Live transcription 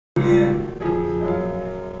again.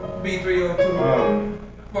 B302.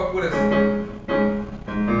 Fuck with us.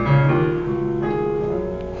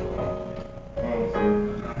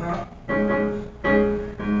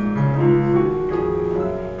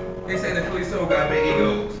 They say the Philly Soul got big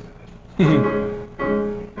egos.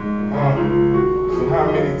 So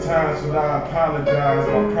how many times should I apologize?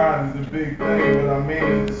 My pride is the big thing, but I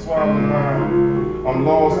managed to swallow mine. I'm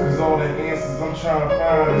lost cause all the answers I'm trying to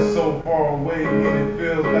find is so far away, and it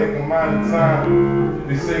feels like I'm out of time.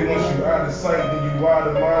 They say once you out of sight, then you out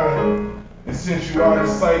of mind. And since you out of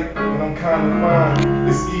sight, then I'm kinda fine.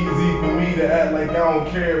 It's easy for me to act like I don't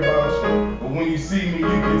care about you, but when you see me, you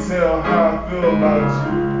can tell how I feel about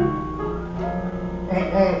you.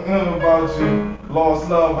 About you. Lost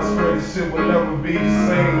love, I swear this shit will never be the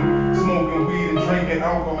same. Smoking weed and drinking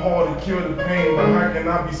alcohol to cure the pain. But how can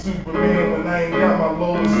I be Superman when I ain't got my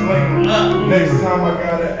Lois Lane? Next time I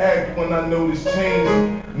gotta act when I notice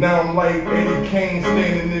change. Now I'm like Eddie Kane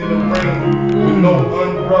standing in the rain with no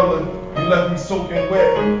umbrella. You left me soaking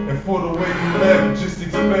wet, and for the way you left, just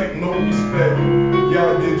expect no respect.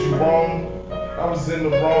 Y'all did you wrong. I was in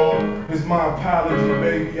the wrong. It's my apology,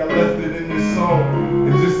 baby. I left it in this song.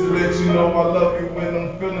 And just to let you know I love you when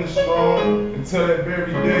I'm feeling strong. Until that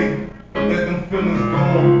very day, let them feelings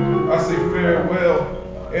gone. I say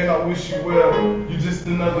farewell, and I wish you well. You just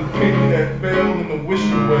another penny that fell, and I wish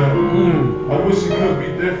you well. I wish it could be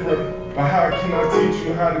different. But how can I teach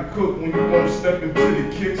you how to cook when you won't step into the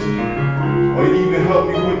kitchen? Or even help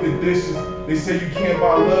me with the dishes? They say you can't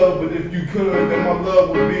buy love, but if you could, then my love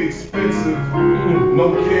would be expensive.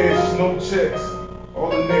 No cash, no checks. All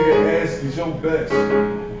the nigga asks is your best.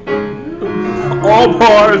 All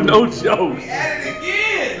bars, no jokes. We at it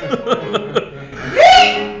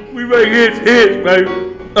again. We make hits, baby.